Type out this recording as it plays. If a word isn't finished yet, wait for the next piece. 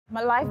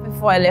My life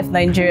before I left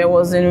Nigeria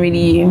wasn't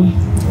really,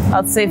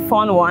 I'd say,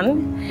 fun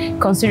one,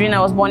 considering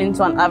I was born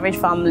into an average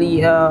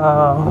family.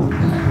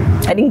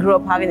 I didn't grow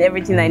up having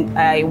everything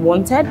I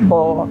wanted,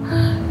 but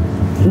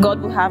God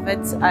will have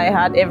it, I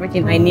had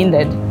everything I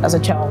needed as a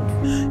child.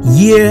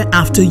 Year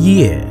after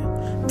year,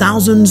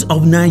 thousands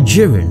of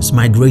Nigerians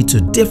migrate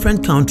to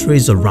different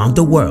countries around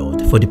the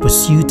world for the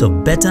pursuit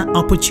of better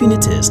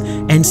opportunities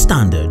and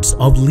standards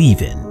of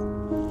living.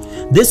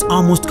 This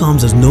almost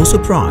comes as no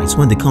surprise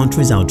when the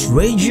country's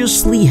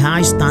outrageously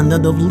high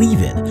standard of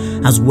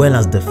living, as well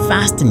as the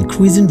fast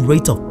increasing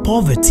rate of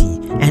poverty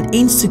and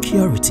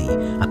insecurity,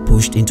 are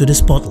pushed into the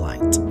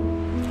spotlight.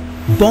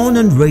 Born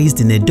and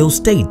raised in Edo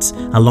State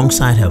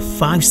alongside her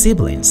 5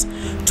 siblings,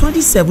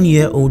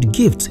 27-year-old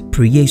Gift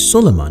Priye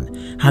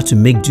Solomon had to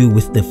make do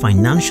with the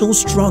financial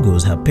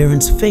struggles her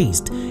parents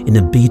faced in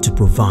a bid to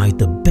provide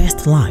the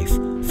best life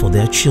for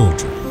their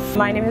children.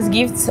 My name is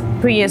Gift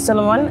Priye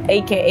Solomon,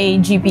 aka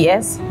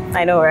GPS.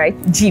 I know, right?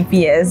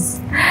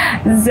 GPS.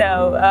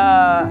 So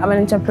I'm an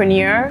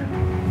entrepreneur,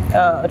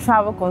 a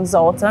travel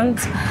consultant,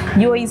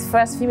 UAE's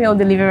first female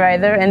delivery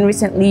rider, and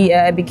recently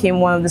I became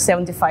one of the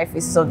 75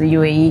 faces of the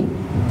UAE.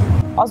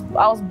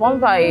 I was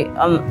born by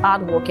an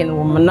hard-working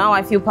woman. Now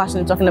I feel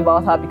passionate talking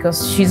about her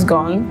because she's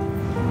gone.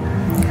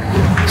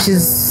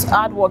 She's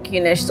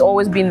hardworking and she's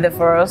always been there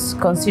for us,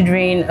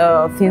 considering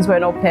things were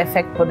not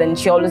perfect, but then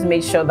she always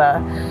made sure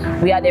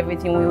that we had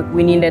everything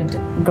we needed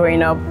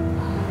growing up.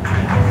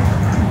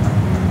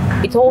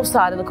 It all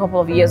started a couple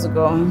of years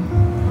ago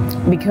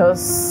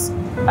because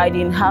I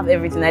didn't have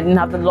everything. I didn't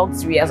have the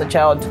luxury as a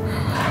child.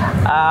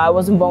 I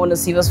wasn't born with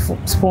a silver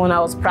spoon. I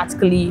was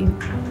practically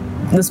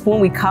the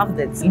spoon we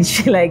carved it.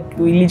 Literally, like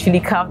we literally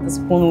carved the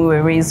spoon we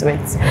were raised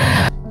with.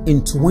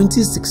 In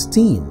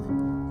 2016,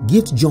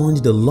 Gift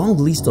joined the long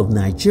list of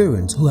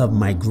Nigerians who have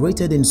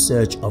migrated in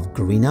search of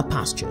greener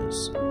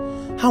pastures.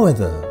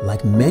 However,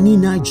 like many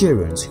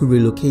Nigerians who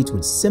relocate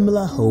with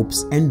similar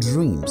hopes and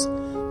dreams,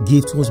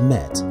 Gift was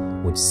met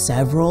with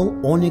several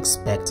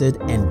unexpected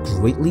and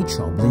greatly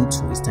troubling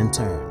twists and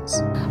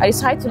turns. I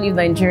decided to leave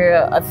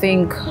Nigeria, I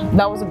think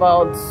that was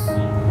about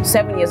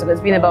 7 years ago.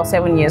 It's been about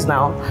 7 years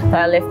now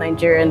that I left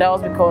Nigeria, and that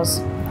was because,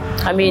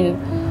 I mean,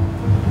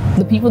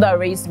 the people that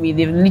raised me,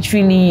 they've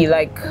literally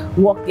like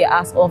worked their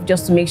ass off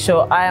just to make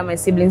sure I and my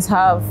siblings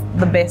have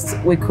the best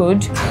we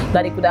could,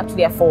 that they could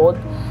actually afford.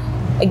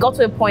 It got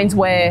to a point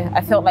where I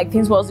felt like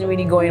things wasn't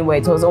really going well.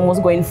 It was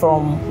almost going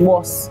from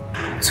worse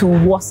to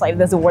worse, if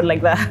there's a word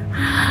like that.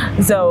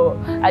 So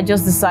I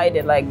just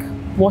decided, like,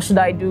 what should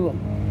I do?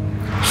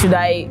 Should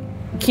I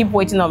keep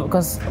waiting on?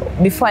 Because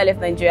before I left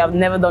Nigeria, I've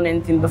never done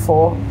anything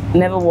before,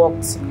 never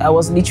worked. I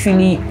was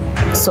literally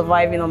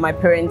surviving on my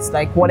parents,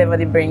 like whatever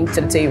they bring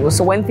to the table.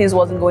 So when things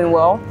wasn't going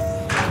well,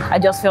 I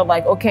just felt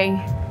like, okay,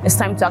 it's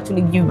time to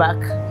actually give back,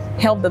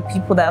 help the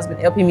people that has been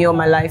helping me all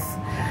my life.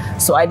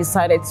 So I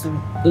decided to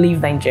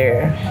leave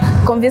Nigeria.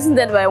 Convincing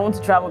them that I want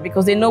to travel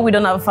because they know we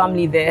don't have a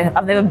family there.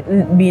 I've never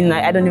been,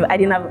 I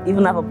didn't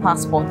even have a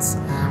passport.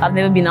 I've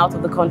never been out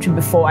of the country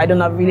before. I don't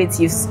have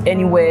relatives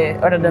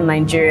anywhere other than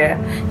Nigeria.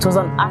 It was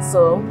an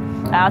hassle.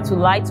 I had to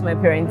lie to my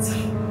parents.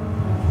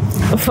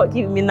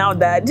 Forgive me now,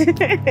 Dad.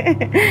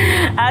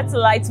 I had to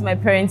lie to my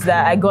parents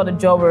that I got a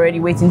job already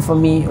waiting for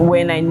me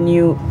when I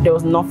knew there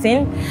was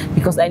nothing,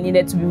 because I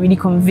needed to be really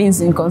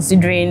convincing,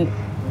 considering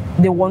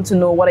they want to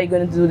know what are you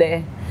going to do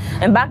there.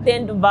 And back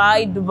then,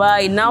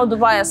 Dubai, now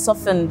Dubai has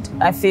softened,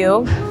 I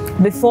feel.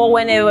 Before,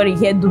 whenever you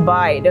hear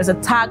Dubai, there's a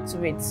tag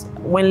to it.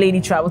 When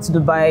ladies travel to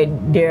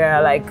Dubai,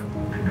 they're like,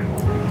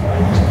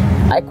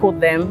 I quote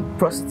them,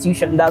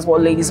 prostitution. That's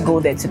what ladies go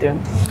there to do.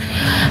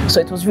 So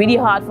it was really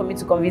hard for me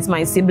to convince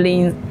my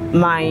siblings,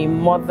 my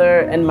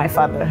mother and my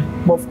father.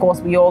 But of course,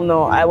 we all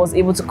know I was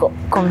able to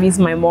convince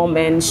my mom,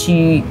 and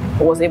she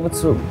was able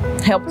to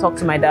help talk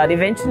to my dad.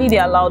 Eventually, they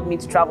allowed me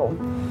to travel.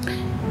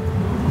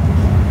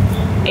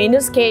 In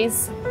this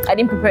case, I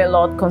didn't prepare a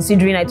lot,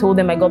 considering I told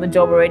them I got the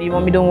job already.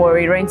 Mommy, don't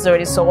worry, rent is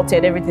already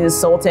sorted, everything is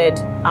sorted.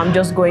 I'm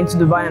just going to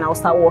Dubai and I'll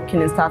start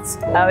working and start.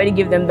 I already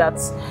gave them that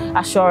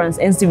assurance,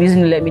 hence the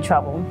reason they let me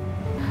travel.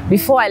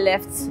 Before I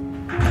left,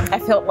 I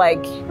felt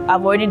like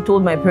I've already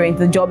told my parents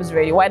the job is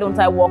ready. Why don't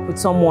I work with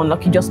someone,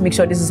 like, just make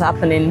sure this is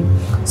happening?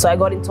 So I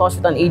got in touch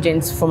with an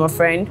agent from a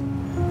friend,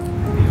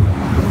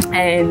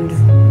 and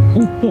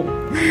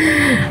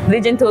the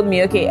agent told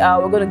me, okay,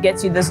 we're going to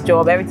get you this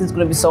job, everything's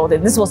going to be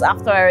sorted. This was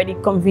after I already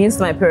convinced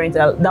my parents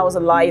that was a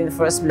lie in the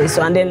first place.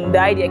 So, and then the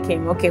idea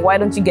came, okay, why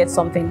don't you get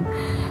something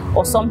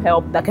or some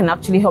help that can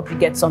actually help you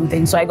get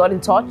something? So I got in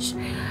touch,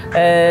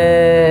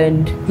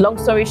 and long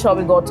story short,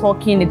 we got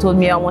talking. They told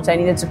me how much I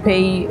needed to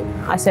pay.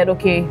 I said,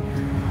 okay.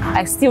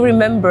 I still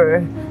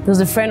remember there was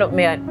a friend of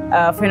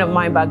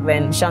mine back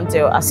then,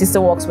 Chantel. Her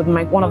sister works with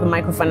one of the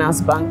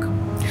microfinance bank.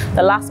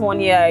 The last 1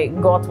 year I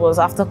got was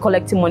after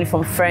collecting money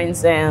from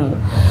friends and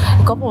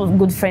a couple of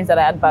good friends that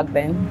I had back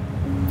then.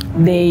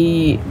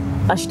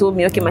 And she told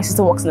me, okay, my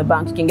sister works in the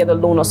bank, you can get a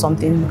loan or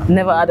something. I've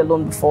never had a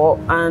loan before,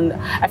 and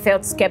I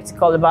felt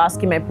skeptical about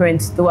asking my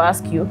parents to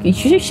ask you, okay,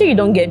 sure you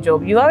don't get a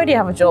job, you already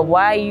have a job,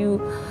 why are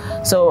you?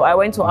 So I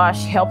went to her,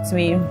 she helped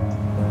me.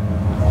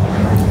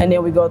 and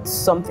then we got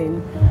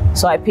something.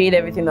 So I paid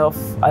everything off.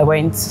 I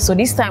went. So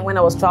this time when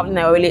I was traveling,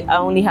 I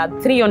only had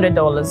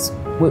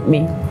 $300 with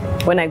me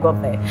when I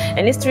got there.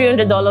 And this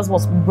 $300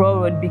 was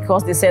borrowed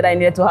because they said I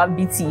needed to have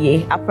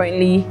BTA.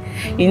 Apparently,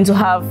 you need to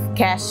have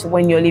cash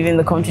when you're leaving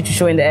the country to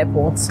show in the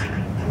airport.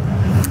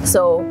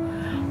 So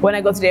when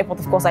I got to the airport,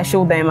 of course, I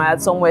showed them I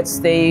had somewhere to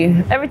stay.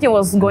 Everything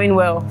was going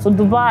well. So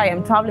Dubai,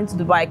 I'm traveling to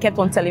Dubai. I kept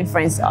on telling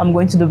friends, I'm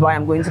going to Dubai,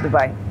 I'm going to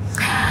Dubai.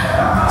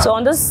 So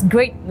on this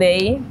great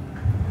day,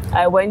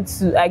 I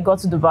got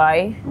to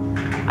Dubai.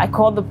 I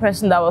called the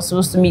person that was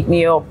supposed to meet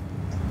me up.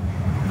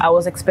 I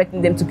was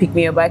expecting them to pick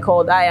me up. I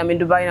called, hi, I'm in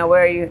Dubai now,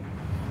 where are you?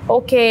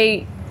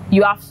 Okay,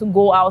 you have to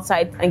go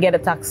outside and get a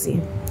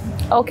taxi.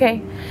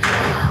 Okay.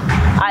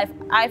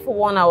 I for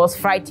one, I was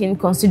frightened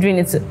considering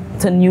it's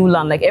a new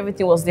land. Like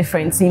everything was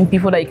different, seeing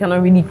people that you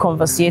cannot really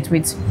conversate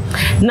with.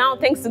 Now,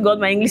 thanks to God,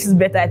 my English is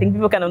better. I think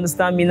people can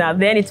understand me now.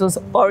 Then it was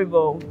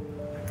horrible.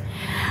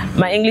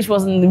 My English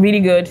wasn't really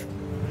good.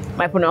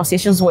 My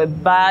pronunciations were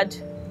bad.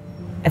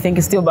 I think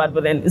it's still bad,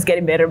 but then it's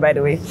getting better, by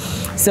the way.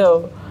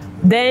 So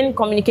then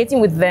communicating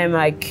with them,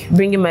 like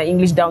bringing my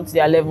English down to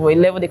their level, a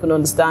level they can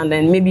understand.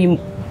 And maybe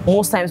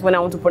most times when I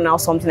want to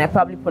pronounce something, I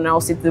probably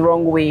pronounce it the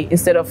wrong way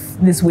instead of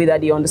this way that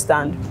they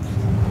understand.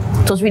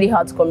 It was really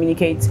hard to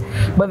communicate.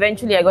 But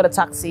eventually I got a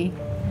taxi,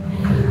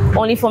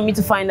 only for me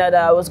to find out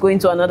that I was going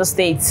to another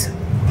state.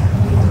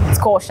 It's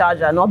called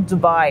Sharjah, not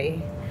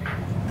Dubai.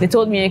 They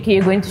told me, okay,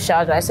 you're going to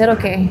Sharjah. I said,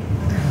 okay.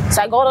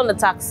 So I got on the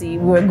taxi,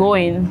 we were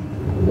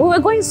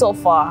going so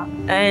far.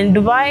 And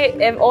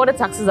Dubai, all the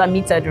taxis are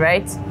metered,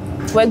 right?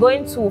 We're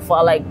going too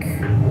far, like,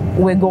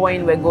 we're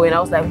going. I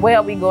was like, where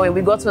are we going?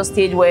 We got to a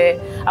stage where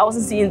I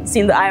wasn't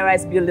seeing the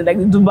high-rise building, like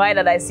the Dubai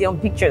that I see on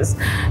pictures.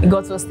 It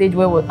got to a stage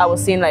where I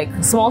was seeing like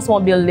small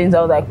buildings.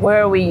 I was like,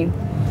 where are we?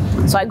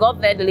 So I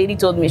got there, the lady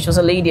told me, she was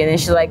a lady, and then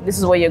she's like, this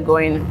is where you're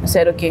going. I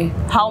said, okay,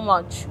 how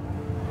much?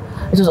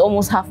 It was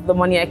almost half the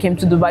money I came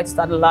to Dubai to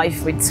start a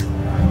life with,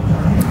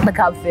 the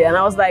cab fare. And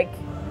I was like,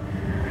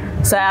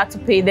 so I had to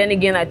pay. Then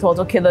again, I thought,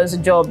 okay, there's a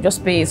job,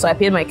 just pay. So I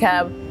paid my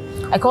cab.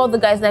 I called the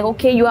guys like,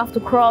 okay, you have to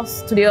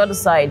cross to the other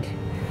side.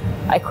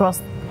 I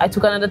crossed, I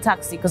took another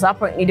taxi because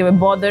apparently there were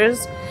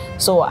borders.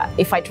 So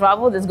if I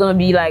travel, there's gonna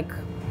be like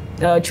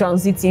a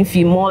transiting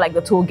fee, more like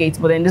the toll gate,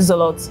 but then this is a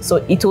lot.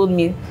 So he told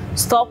me,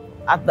 stop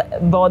at the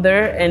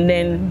border and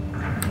then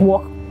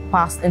walk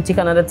past and take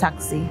another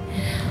taxi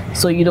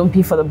so you don't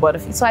pay for the border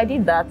fee. So I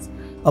did that.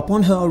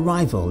 Upon her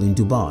arrival in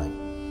Dubai,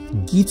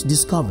 Gift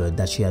discovered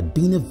that she had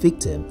been a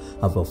victim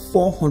of a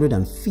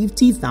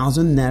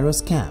 450,000 naira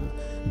scam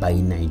by a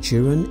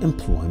Nigerian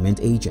employment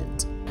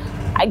agent.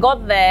 I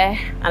got there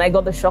and I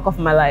got the shock of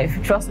my life.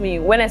 Trust me,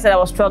 when I said I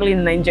was struggling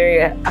in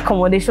Nigeria,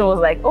 accommodation was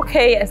like,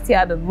 okay, I still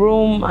had a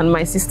room and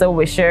my sister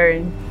was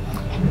sharing.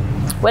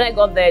 When I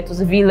got there, it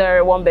was a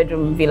villa,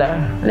 one-bedroom villa.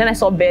 And then I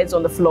saw beds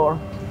on the floor.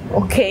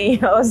 Okay,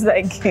 I was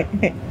like,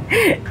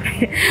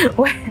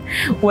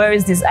 where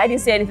is this? I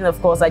didn't say anything,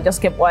 of course. I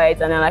just kept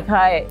quiet and then like,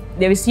 hi.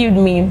 They received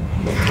me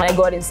and I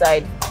got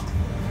inside.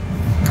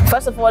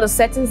 First of all, the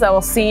settings I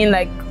was seeing,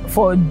 like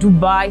for a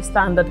Dubai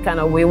standard kind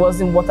of way,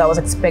 wasn't what I was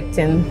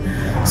expecting.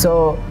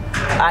 So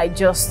I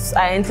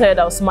entered,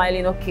 I was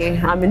smiling, okay,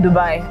 I'm in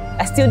Dubai.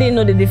 I still didn't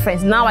know the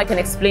difference. Now I can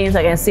explain it,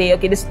 I can say,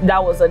 okay,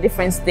 that was a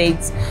different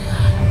state.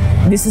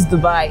 This is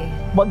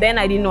Dubai. But then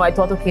I didn't know, I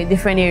thought, okay,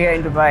 different area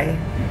in Dubai.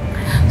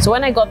 So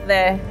when I got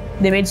there,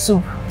 they made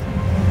soup.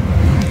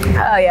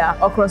 Oh yeah,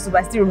 okra soup.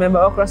 I still remember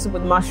okra soup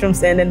with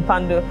mushrooms and then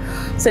pandu.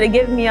 So they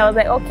gave me, I was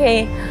like,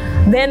 okay.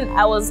 Then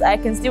I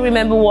can still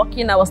remember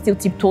walking, I was still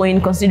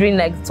tiptoeing, considering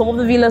like some of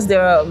the villas,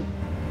 there are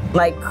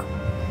like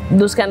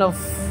those kind of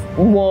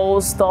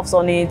walls, stuffs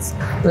on it,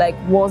 like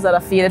walls that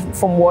are filled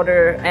from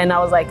water. And I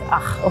was like,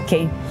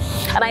 okay.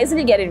 And I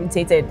easily get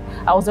irritated.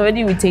 I was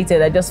already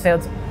irritated. I just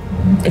felt,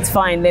 it's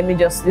fine,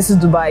 this is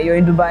Dubai, you're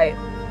in Dubai.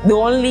 The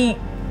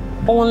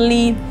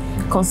only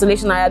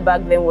consolation I had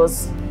back then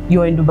was,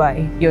 you're in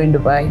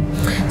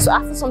Dubai. So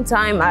after some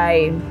time,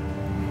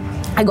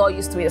 I got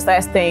used to it. I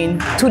started staying.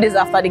 2 days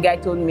after, the guy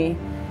told me,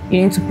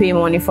 you need to pay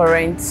money for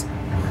rent.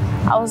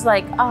 I was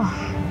like,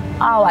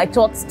 I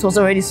thought it was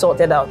already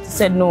sorted out. He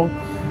said, no,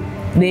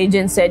 the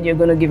agent said you're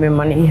going to give me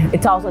money,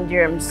 1,000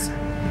 dirhams.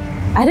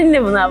 I didn't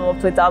even have up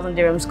to 1,000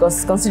 dirhams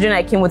because considering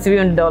I came with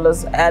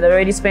 $300, I had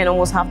already spent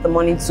almost half the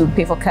money to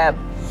pay for cab,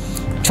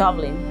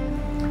 traveling.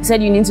 He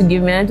said, you need to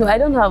give me. And I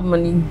don't have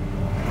money.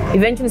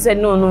 Eventually said,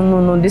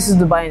 no, this is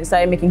Dubai, and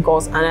started making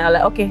calls. And I was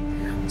like, okay.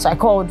 So I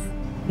called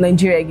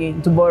Nigeria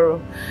again to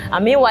borrow.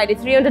 And meanwhile, the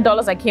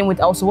 $300 I came with,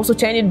 I was supposed to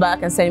change it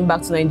back and send it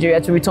back to Nigeria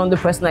to return the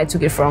person I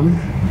took it from.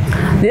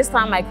 This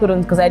time I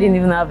couldn't because I didn't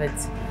even have it.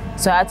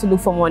 So I had to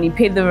look for money,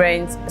 paid the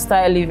rent,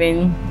 started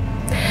living.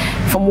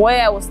 From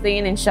where I was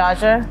staying in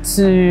Sharjah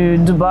to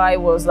Dubai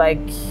was like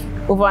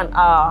over an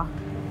hour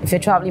if you're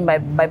traveling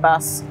by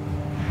bus.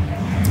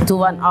 It's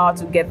over an hour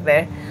to get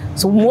there.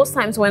 So most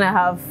times when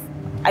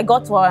I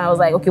got to her and I was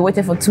like, okay,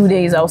 waited for 2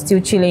 days. I was still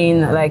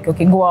chilling, like,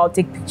 okay, go out,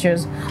 take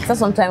pictures. After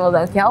some time, I was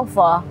like, okay, how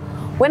far?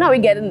 When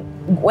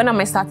am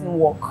I starting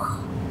work?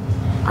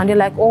 And they're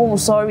like, oh,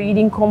 sorry, you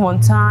didn't come on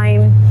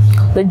time.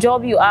 The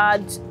job you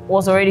had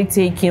was already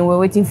taken. We're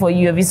waiting for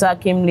you. Your visa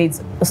came late.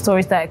 The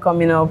story started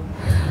coming up,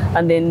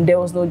 and then there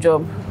was no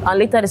job. And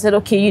later they said,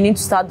 okay, you need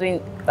to start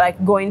doing,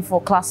 like, going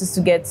for classes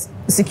to get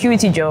a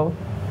security job.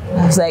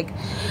 I was like,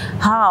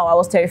 how? I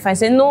was terrified. I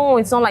said, no,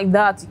 it's not like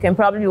that. You can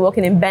probably be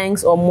working in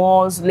banks or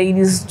malls,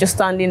 ladies just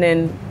standing.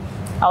 And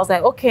I was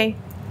like, okay.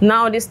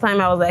 Now this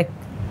time I was like,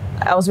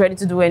 I was ready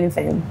to do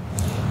anything.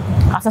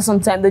 After some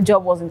time, the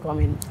job wasn't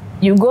coming.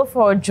 You go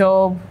for a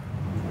job,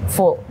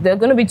 there are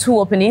going to be 2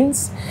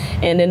 openings,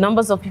 and the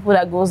numbers of people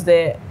that goes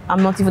there,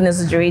 I'm not even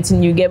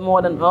exaggerating, you get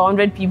more than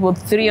 100 people,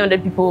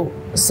 300 people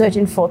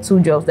searching for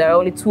 2 jobs. There are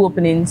only 2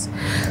 openings,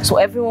 so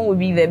everyone will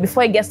be there.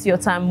 Before it gets to your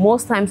time,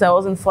 most times I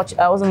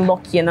wasn't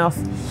lucky enough.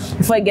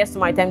 Before it gets to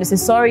my time, they say,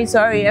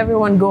 sorry,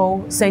 everyone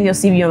go, send your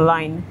CV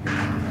online.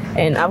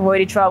 And I've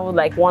already traveled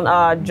like 1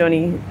 hour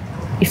journey,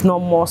 if not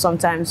more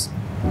sometimes,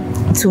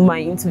 to my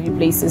interview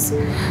places.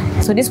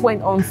 So this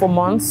went on for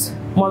months,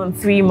 more than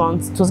 3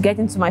 months. It was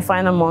getting to my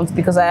final month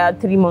because I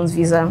had 3 months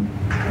visa.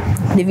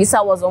 The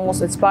visa was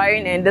almost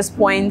expiring, and at this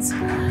point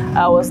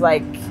I was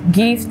like,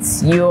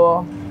 gifts,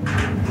 you're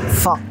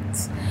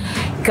fucked.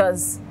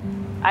 Because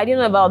I didn't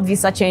know about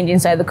visa change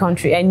inside the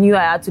country. I knew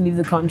I had to leave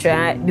the country.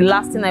 The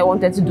last thing I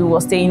wanted to do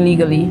was stay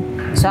illegally.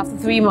 So after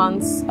 3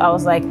 months, I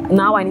was like,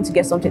 now I need to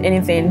get something,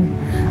 anything.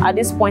 At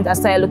this point, I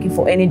started looking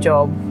for any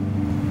job.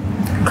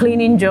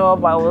 Cleaning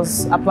job, I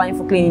was applying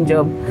for cleaning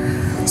job.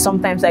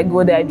 Sometimes I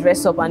go there, I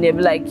dress up, and they'll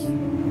be like,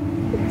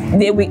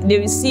 they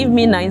receive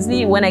me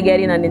nicely when I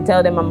get in, and they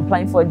tell them I'm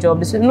applying for a job.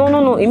 They say,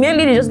 no.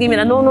 Immediately they just give me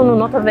that, no,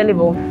 not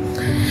available.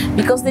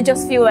 Because they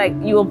just feel like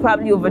you were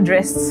probably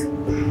overdressed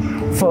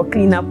for a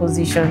cleaner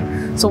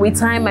position. So with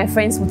time, my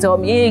friends would tell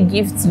me, hey,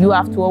 Gift, you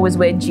have to always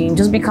wear jeans.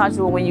 Just be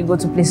casual when you go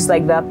to places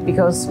like that.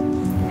 Because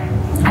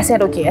I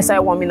said, okay, I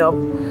started warming up.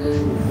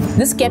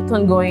 This kept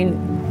on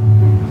going,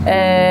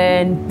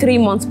 and 3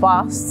 months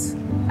passed.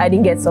 I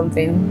didn't get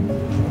something.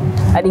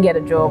 I didn't get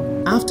a job.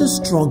 After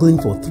struggling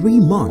for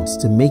 3 months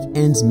to make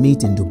ends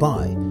meet in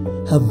Dubai,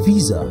 her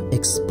visa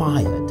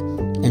expired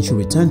and she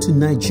returned to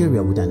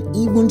Nigeria with an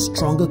even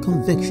stronger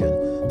conviction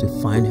to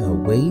find her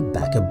way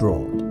back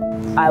abroad.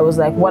 I was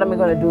like, what am I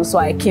going to do? So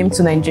I came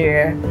to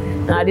Nigeria.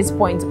 And at this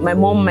point, my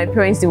mom, my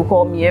parents, they would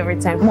call me every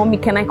time. Mommy,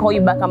 can I call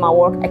you back? I'm at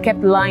work. I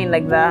kept lying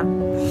like that.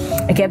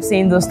 I kept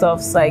saying those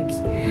stuffs like,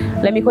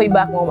 let me call you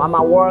back, Mom. I'm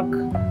at work.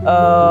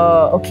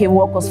 Okay,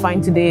 work was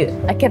fine today.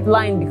 I kept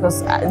lying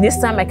because this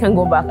time I can't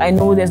go back. I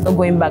know there's no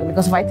going back,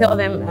 because if I tell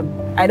them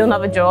I don't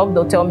have a job,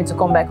 they'll tell me to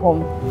come back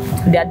home.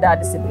 They're that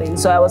disciplined.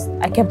 So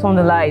I kept on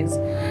the lies.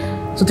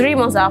 So 3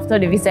 months after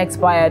the visa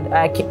expired,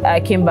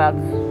 I came back.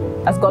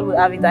 As God would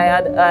have it, I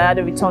had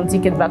a return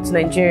ticket back to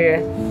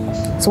Nigeria.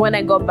 So when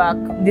I got back,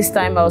 this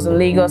time I was in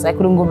Lagos. I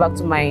couldn't go back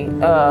to my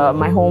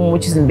my home,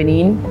 which is in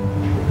Benin,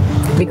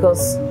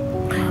 because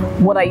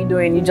what are you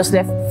doing? You just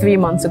left 3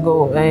 months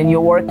ago and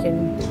you're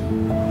working.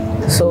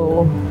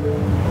 So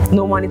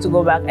no money to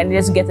go back. I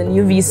needed to get a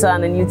new visa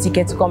and a new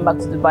ticket to come back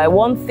to Dubai.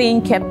 One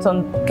thing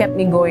kept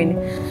me going.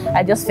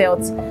 I just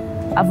felt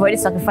I've already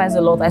sacrificed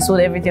a lot. I sold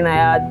everything I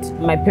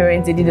had. My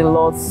parents, they did a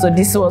lot. So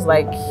this was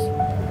like,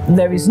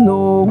 there is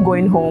no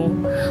going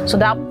home. So at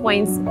that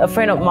point, a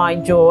friend of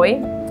mine,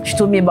 Joy, she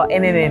told me about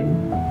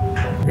MMM.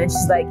 And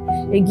she's like,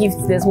 hey,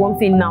 Gift, there's one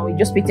thing now. You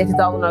just pay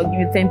 30,000, I'll give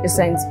you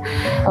 10%.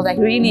 I was like,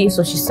 really?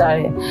 So she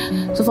started.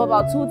 So for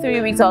about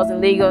 2-3 weeks, I was in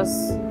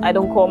Lagos. I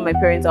don't call my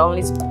parents. I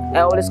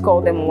always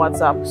call them on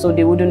WhatsApp, so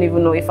they wouldn't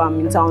even know if I'm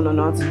in town or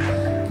not.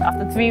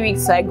 After 3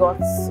 weeks, I got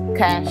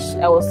cash.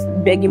 I was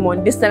begging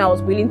money. This time I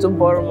was willing to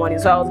borrow money.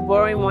 So I was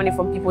borrowing money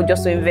from people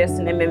just to invest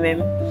in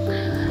MMM.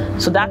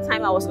 So that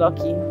time I was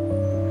lucky.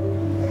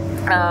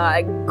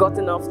 I got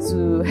enough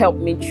to help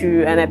me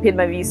through, and I paid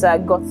my visa, I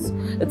got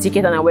a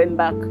ticket, and I went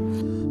back.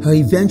 Her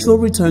eventual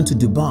return to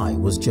Dubai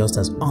was just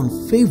as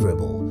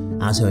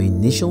unfavorable as her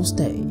initial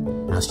stay,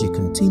 as she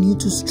continued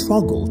to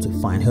struggle to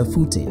find her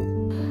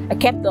footing. I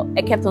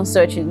kept on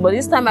searching, but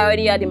this time I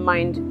already had in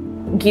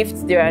mind,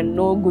 Gift, there are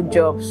no good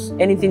jobs.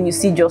 Anything you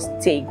see, just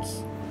take.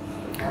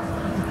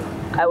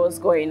 I was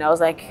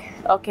like,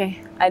 okay,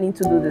 I need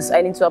to do this.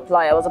 I need to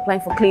apply. I was applying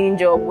for cleaning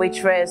job,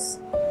 waitress,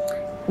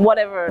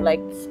 whatever,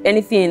 like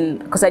anything,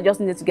 because I just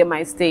needed to get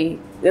my stay.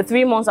 The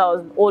 3 months I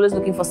was always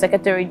looking for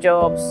secretary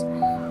jobs.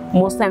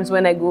 Most times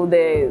when I go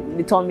there,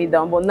 they turn me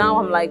down. But now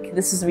I'm like,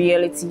 this is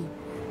reality.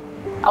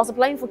 I was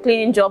applying for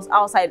cleaning jobs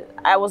outside.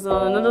 I was in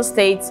another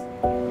state.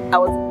 I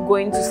was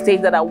going to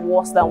states that are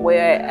worse than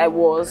where I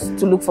was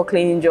to look for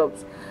cleaning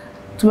jobs.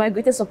 To my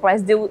greatest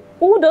surprise,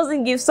 who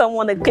doesn't give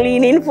someone a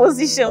cleaning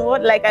position?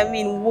 What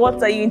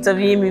are you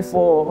interviewing me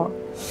for?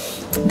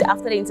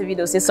 After the interview,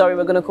 they'll say, sorry,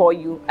 we're going to call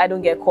you. I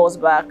don't get calls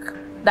back.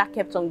 That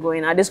kept on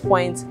going. At this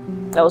point,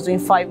 I was doing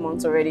 5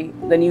 months already.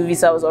 The new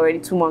visa was already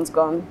 2 months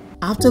gone.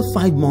 After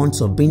 5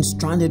 months of being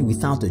stranded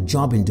without a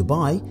job in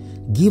Dubai,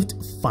 Gift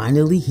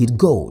finally hit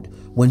gold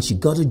when she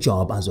got a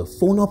job as a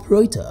phone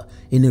operator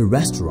in a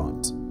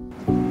restaurant.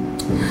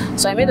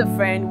 So I made a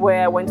friend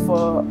where I went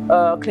for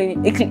a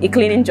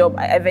cleaning job.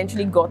 I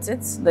eventually got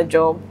it, the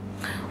job.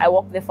 I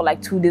worked there for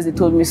like 2 days. They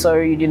told me,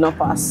 sorry, you did not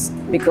pass,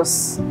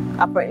 because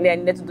apparently I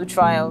needed to do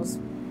trials.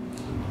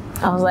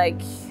 I was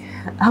like,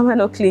 am I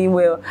not cleaning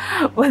well?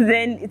 But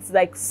then it's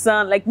like,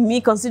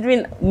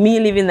 considering me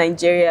living in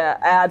Nigeria,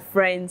 I had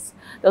friends.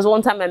 There was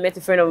one time I met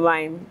a friend of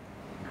mine.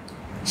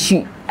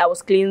 I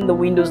was cleaning the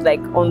windows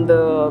like on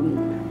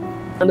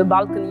the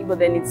balcony, but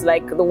then it's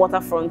like the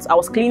waterfront. I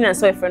was cleaning and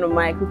saw a friend of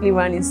mine. I quickly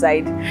ran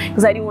inside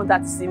because I didn't want her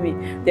to see me.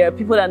 There are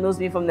people that knows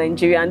me from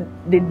Nigeria and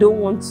they don't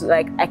want to,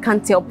 like, I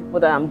can't tell people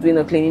that I'm doing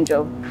a cleaning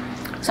job.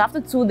 So after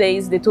 2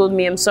 days, they told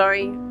me, I'm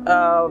sorry,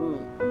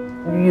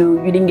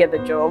 you didn't get the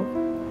job.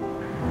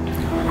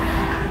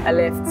 I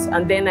left,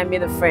 and then I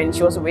made a friend.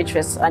 She was a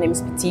waitress. Her name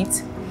is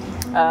Petite.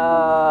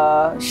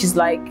 She's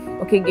like,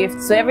 okay,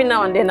 gift. So every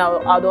now and then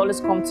I'd always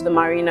come to the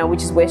marina,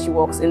 which is where she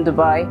works in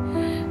Dubai.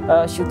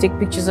 She'll take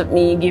pictures of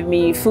me, give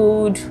me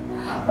food.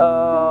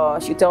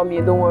 She'll tell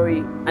me, don't worry.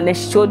 And then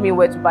she showed me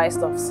where to buy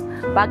stuffs.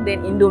 Back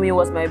then, Indomie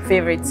was my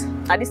favorite.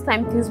 At this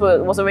time, things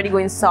was already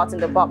going south in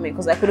the apartment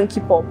because I couldn't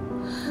keep up.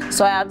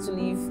 So I had to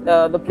leave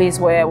the place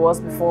where I was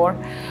before.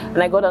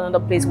 And I got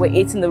another place where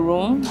 8 in the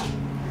room.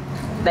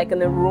 Like in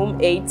the room,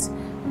 8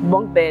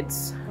 bunk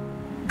beds,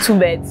 2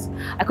 beds.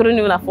 I couldn't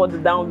even afford the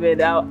down bed.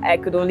 I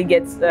could only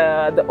get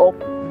the up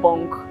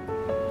bunk,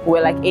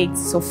 where like 8.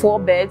 So 4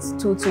 beds,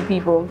 2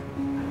 people.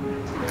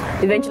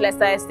 Eventually I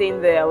started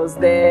staying there. I was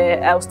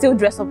there. I was still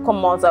dressed up,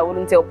 come out, so I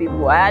wouldn't tell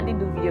people. I had to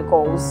do video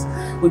calls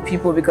with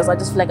people because I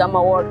just feel like I'm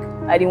at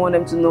work. I didn't want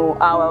them to know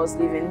how I was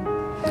living.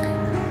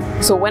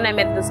 So when I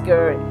met this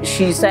girl,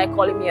 she started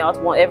calling me out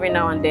every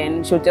now and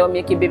then. She'll tell me,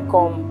 okay, babe,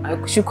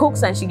 come. She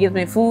cooks and she gives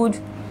me food.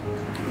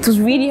 It was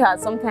really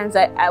hard. Sometimes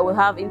I will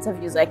have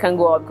interviews. I can't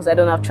go out because I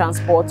don't have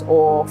transport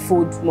or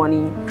food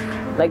money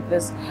like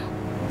this.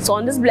 So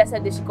on this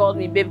blessed day, she called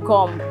me, babe,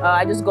 come.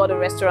 I just got a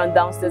restaurant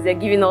downstairs. They're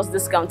giving us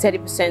discount,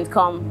 30%,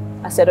 come.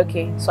 I said,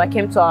 okay. So I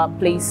came to our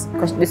place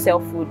because they sell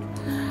food.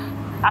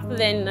 After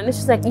then, and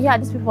she's like, yeah,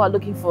 these people are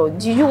looking for,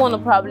 do you want to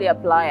probably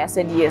apply? I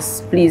said,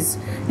 yes, please.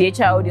 The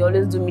HR, they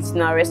always do meet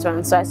in our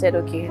restaurant. So I said,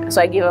 okay. So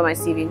I gave her my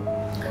CV.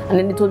 And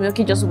then they told me,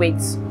 okay, just wait.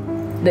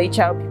 The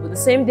HR people. The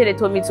same day they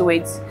told me to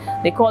wait,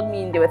 they called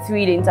me and there were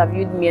 3, they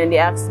interviewed me and they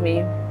asked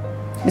me,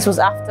 this was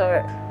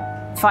after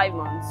 5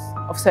 months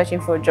of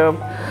searching for a job.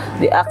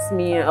 They asked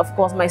me, of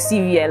course, my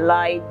CV, I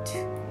lied.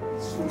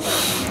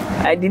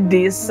 I did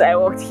this, I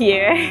worked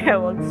here, I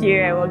worked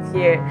here, I worked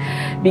here.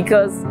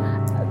 Because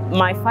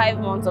my 5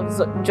 months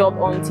of job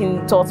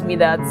hunting taught me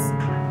that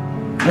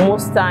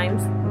most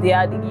times they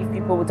had to give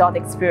people without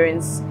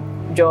experience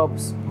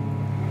jobs.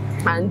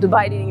 And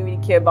Dubai didn't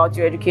really care about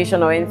your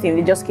education or anything,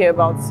 they just care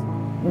about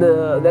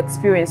the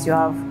experience you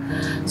have.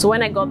 So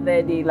when I got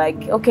there, they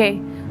like, okay,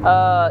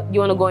 you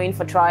want to go in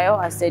for trial?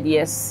 I said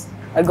yes.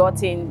 I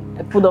got in,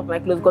 I put up my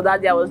clothes because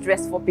that day I was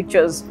dressed for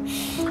pictures.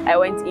 I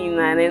went in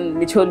and then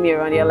they showed me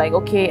around. They're like,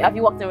 okay, have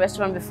you worked in a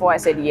restaurant before? I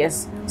said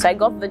yes. So I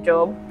got the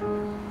job.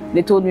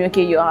 They told me,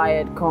 okay, you're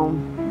hired,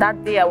 come.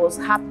 That day I was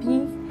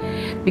happy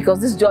because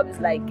this job is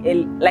like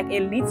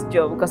elite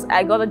job because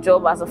I got a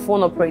job as a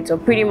phone operator,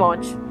 pretty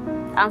much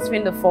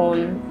answering the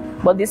phone.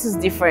 But this is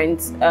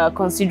different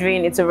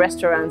considering it's a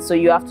restaurant, so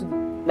you have to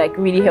like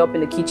really help in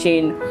the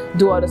kitchen,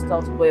 do other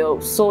stuff, but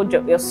your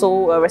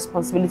sole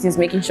responsibility is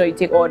making sure you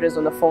take orders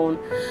on the phone,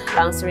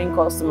 answering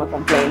customer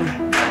complaint.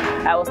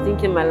 I was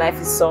thinking my life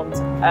is solved,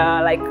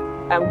 like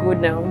I'm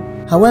good now.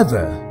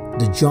 However,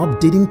 the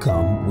job didn't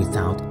come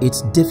without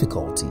its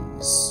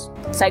difficulties.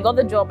 So I got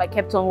the job, I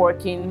kept on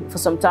working for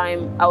some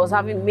time. I was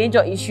having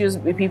major issues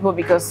with people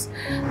because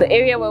the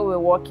area where we were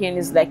working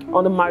is like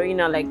on the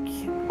marina, like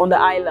on the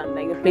island,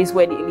 like the place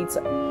where the elite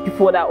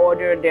people that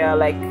order, they're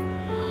like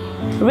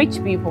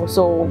rich people.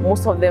 So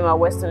most of them are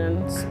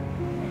Westerners.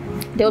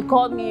 They would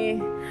call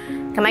me,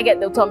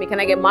 they'll tell me, can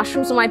I get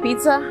mushrooms on my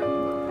pizza?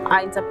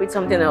 I interpret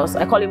something else.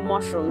 I call it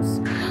mushrooms.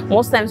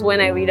 Most times when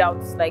I read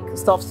out like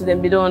stuff to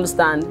them, they don't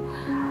understand.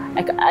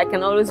 I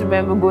can always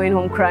remember going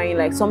home crying.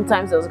 Like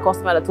sometimes there was a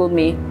customer that told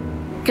me,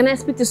 can I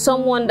speak to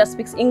someone that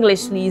speaks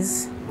English,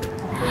 please?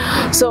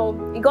 So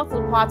it got to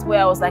the part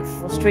where I was like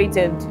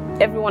frustrated.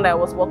 Everyone that I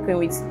was working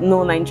with,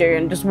 no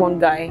Nigerian, just one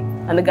guy,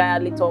 and the guy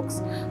hardly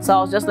talks. So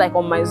I was just like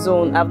on my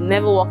zone. I've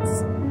never worked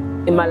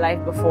in my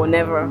life before,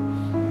 never.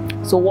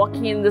 So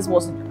working, this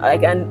was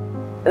like, and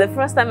the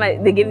first time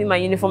they gave me my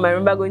uniform, I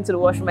remember going to the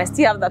washroom. I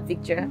still have that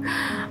picture,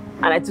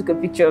 and I took a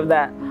picture of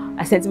that.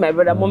 I said to my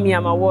brother, Mommy,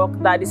 I'm at work,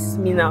 Dad, this is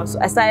me now. So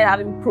I started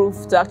having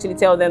proof to actually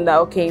tell them that,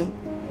 okay,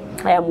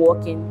 I am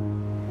working.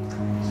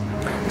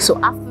 So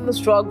after the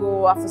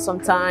struggle, after some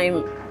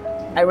time,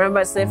 I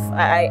remember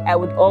I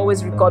would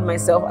always record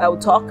myself. I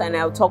would talk and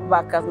I would talk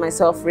back at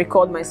myself,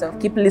 record myself,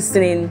 keep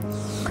listening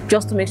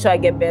just to make sure I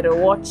get better.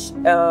 Watch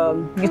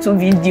YouTube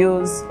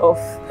videos of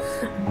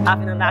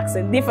having an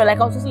accent different.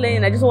 Like I was just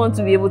learning. I just wanted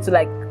to be able to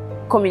like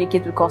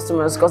communicate with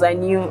customers because I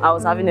knew I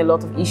was having a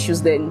lot of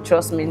issues then,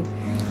 trust me.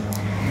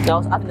 I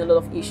was having a lot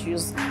of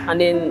issues, and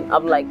then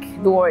I'm like,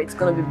 don't worry, it's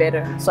gonna be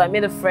better. So I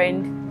made a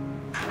friend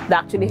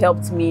that actually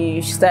helped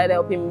me. She started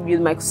helping me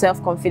build my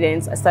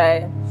self-confidence. I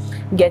started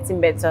getting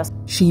better.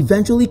 She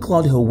eventually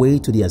clawed her way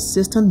to the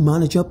assistant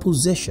manager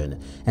position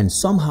and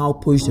somehow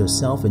pushed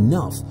herself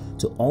enough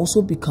to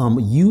also become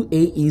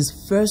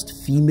UAE's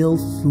first female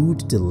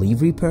food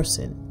delivery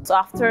person. So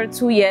after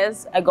 2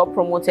 years, I got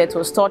promoted to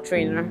a store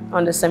trainer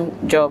on the same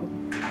job.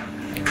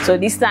 So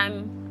this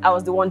time, I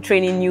was the one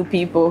training new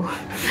people.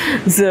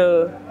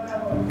 So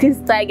things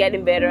started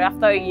getting better.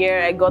 After a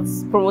year, I got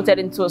promoted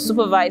into a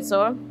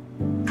supervisor.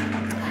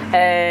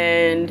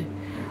 And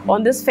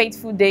on this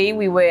fateful day,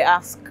 we were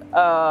asked,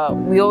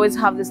 we always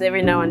have this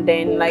every now and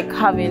then, like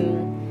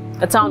having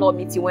a town hall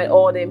meeting when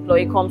all the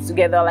employee comes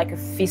together, like a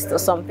feast or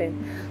something.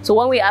 So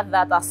when we had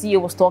that, our CEO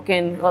was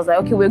talking. I was like,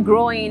 okay, we're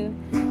growing.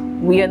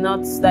 We are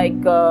not like,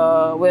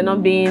 we're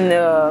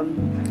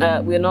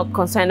not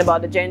concerned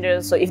about the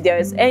gender. So if there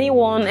is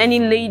anyone, any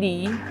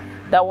lady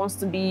that wants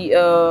to be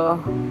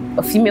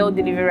a female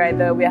delivery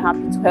rider, we are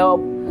happy to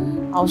help.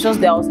 I was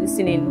just there, I was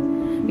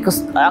listening,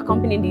 because our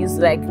company is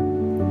like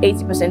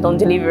 80% on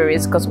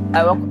deliveries, because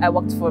I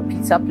worked for a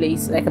pizza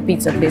place, like a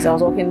pizza place. I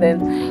was working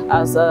then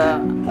as a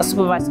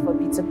supervisor for a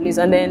pizza place.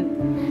 And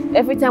then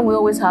every time we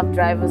always have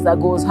drivers that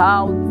goes,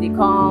 how they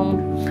come,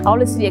 I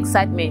always see the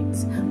excitement.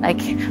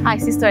 Like, hi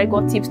sister, I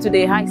got tips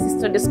today. Hi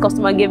sister, this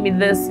customer gave me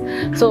this.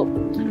 So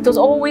it was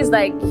always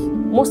like,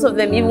 most of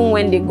them, even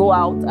when they go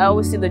out, I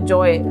always see the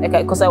joy, like,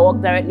 because I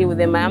work directly with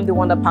them. I am the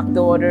one that pack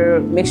the order,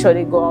 make sure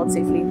they go out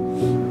safely.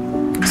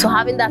 So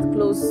having that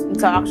close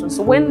interaction.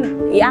 So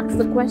when he asked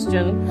the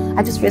question,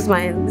 I just raised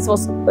my hand. This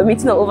was a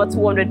meeting of over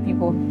 200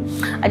 people.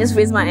 I just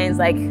raised my hands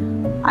like,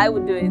 I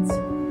would do it.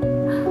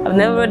 I've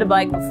never rode a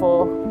bike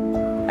before.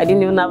 I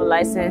didn't even have a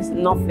license,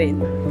 nothing.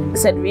 I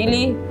said,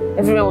 really?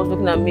 Everyone was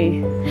looking at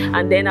me.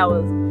 And then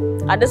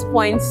at this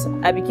point,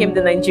 I became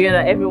the Nigerian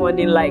that everyone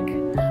didn't like,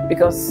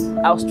 because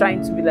I was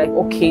trying to be like,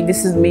 okay,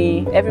 this is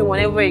me.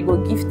 Everywhere you go,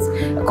 gift,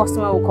 a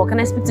customer will call, can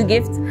I speak to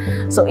gift?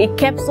 So it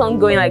kept on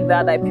going like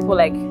that, like people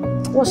like,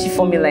 what's she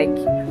for me like?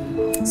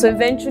 So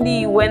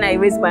eventually when I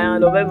raised my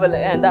hand, or whatever,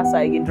 and that's how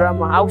I get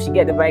drama, how should she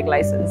get the bike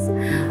license?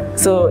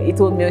 So he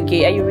told me,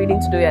 okay, are you willing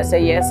to do it? I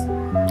said yes.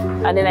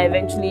 And then I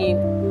eventually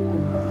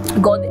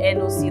got the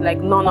NOC, like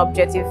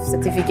non-objective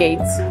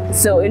certificate.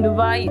 So in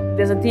Dubai,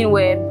 there's a thing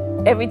where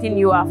everything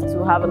you have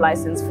to have a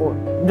license for.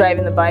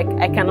 Driving the bike,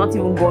 I cannot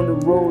even go on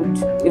the road,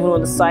 even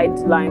on the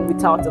sideline,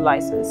 without a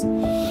license.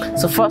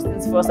 So first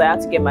things first, I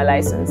had to get my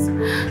license.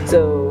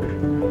 So,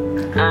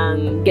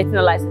 and getting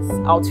a license is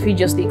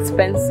outrageously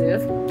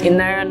expensive. In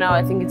Naira now,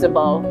 I think it's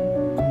about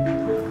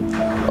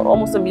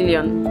almost $1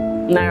 million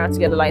Naira to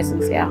get a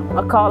license. Yeah,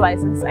 a car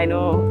license, I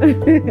know.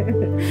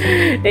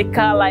 A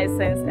car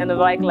license and a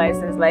bike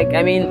license, like,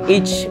 I mean,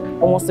 each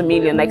almost $1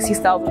 million, like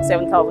 6,000,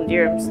 7,000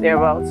 dirhams,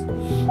 thereabouts.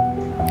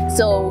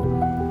 So,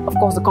 of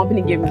course, the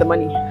company gave me the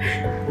money.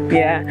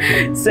 Yeah,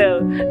 so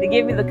they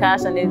gave me the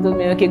cash and they told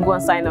me, okay, go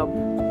and sign up.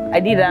 I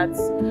did that.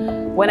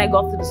 When I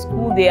got to the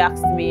school, they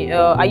asked me,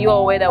 are you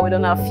aware that we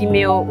don't have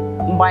female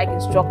bike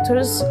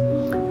instructors?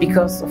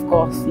 Because, of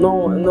course,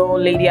 no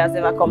lady has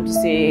ever come to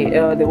say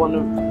they want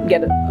to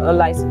get a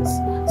license.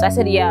 So I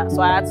said, yeah.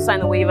 So I had to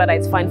sign a waiver that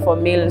it's fine for a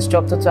male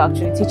instructor to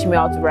actually teach me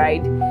how to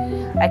ride.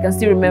 I can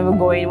still remember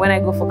going, when I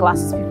go for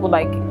classes, people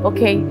like,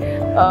 okay,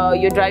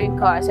 you're driving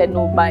car. I said,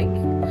 no, bike.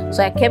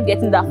 So I kept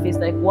getting that face,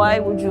 like, why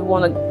would you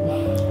want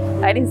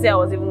to? I didn't say I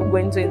was even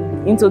going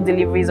into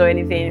deliveries or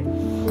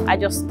anything. I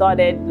just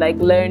started like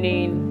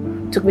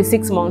learning. It took me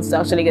 6 months to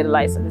actually get a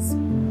license.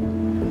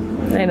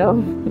 I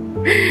know.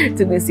 It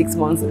took me 6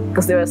 months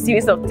because there were a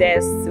series of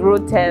tests,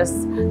 road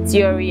tests,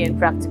 theory and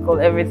practical,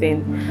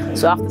 everything.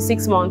 So after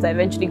 6 months, I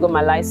eventually got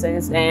my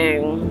license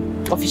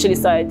and officially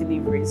started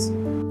deliveries.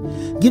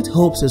 Gift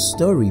hopes her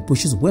story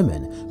pushes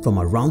women from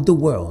around the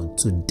world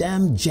to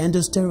damn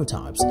gender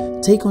stereotypes,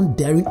 take on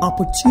daring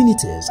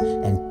opportunities,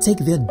 and take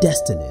their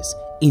destinies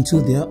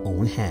into their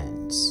own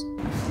hands.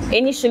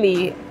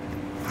 Initially,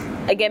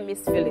 I get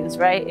mixed feelings,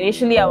 right?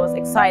 Initially, I was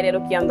excited.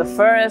 Okay, I'm the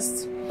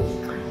first.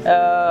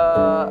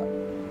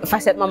 If I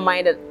set my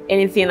mind at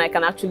anything, I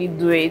can actually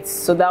do it.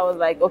 So that was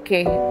like,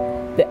 okay,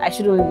 I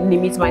shouldn't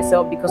limit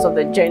myself because of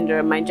the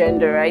gender, my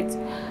gender, right?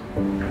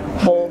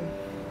 But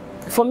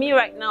for me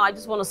right now, I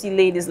just want to see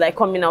ladies like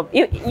coming up.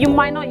 You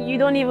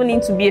don't even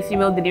need to be a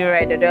female delivery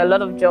rider. There are a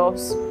lot of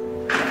jobs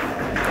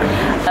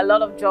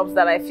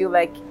that I feel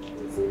like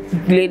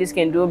ladies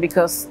can do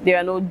because there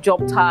are no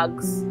job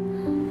tags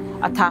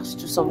attached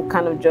to some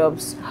kind of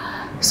jobs.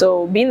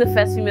 So being the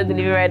first female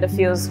delivery rider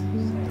feels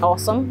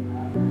awesome.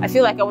 I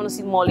feel like I want to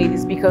see more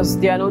ladies because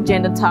there are no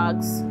gender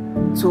tags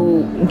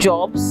to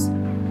jobs.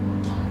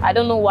 I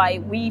don't know why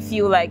we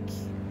feel like,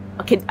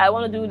 okay, I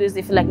want to do this.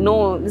 They feel like,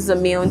 no, this is a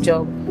male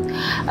job.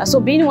 So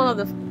being one of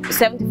the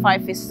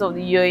 75 faces of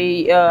the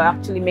UAE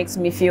actually makes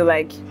me feel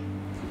like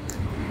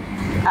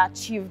I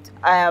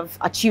have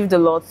achieved a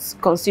lot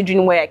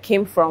considering where I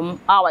came from,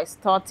 how I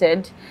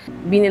started,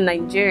 being a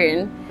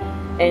Nigerian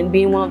and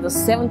being one of the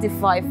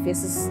 75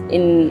 faces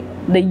in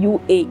the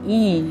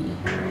UAE.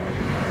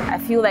 I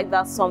feel like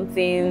that's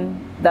something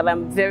that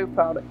I'm very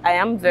proud of. I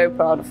am very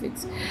proud of it.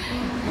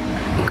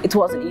 it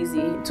wasn't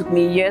easy. It took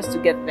me years to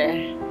get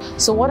there.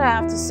 So what I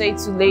have to say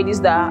to ladies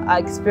that are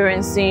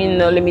experiencing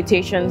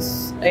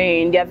limitations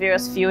in their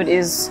various fields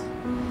is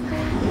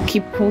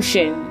keep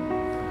pushing.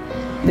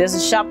 There's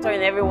a chapter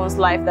in everyone's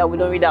life that we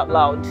don't read out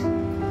loud.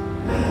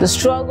 The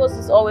struggles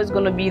is always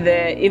going to be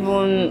there.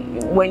 Even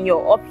when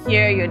you're up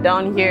here, you're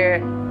down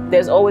here,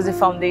 there's always a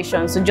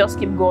foundation. So just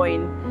keep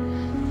going.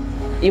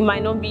 You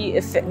might not be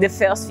the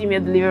first female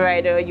delivery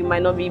rider, you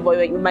might not be,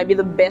 but you might be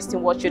the best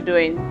in what you're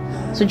doing.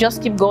 So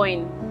just keep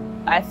going.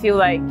 I feel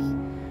like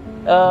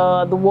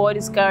the world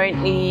is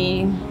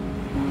currently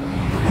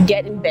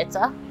getting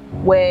better,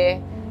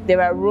 where there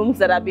are rooms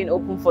that are being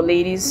opened for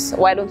ladies.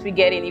 Why don't we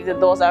get in if the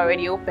doors are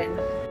already open?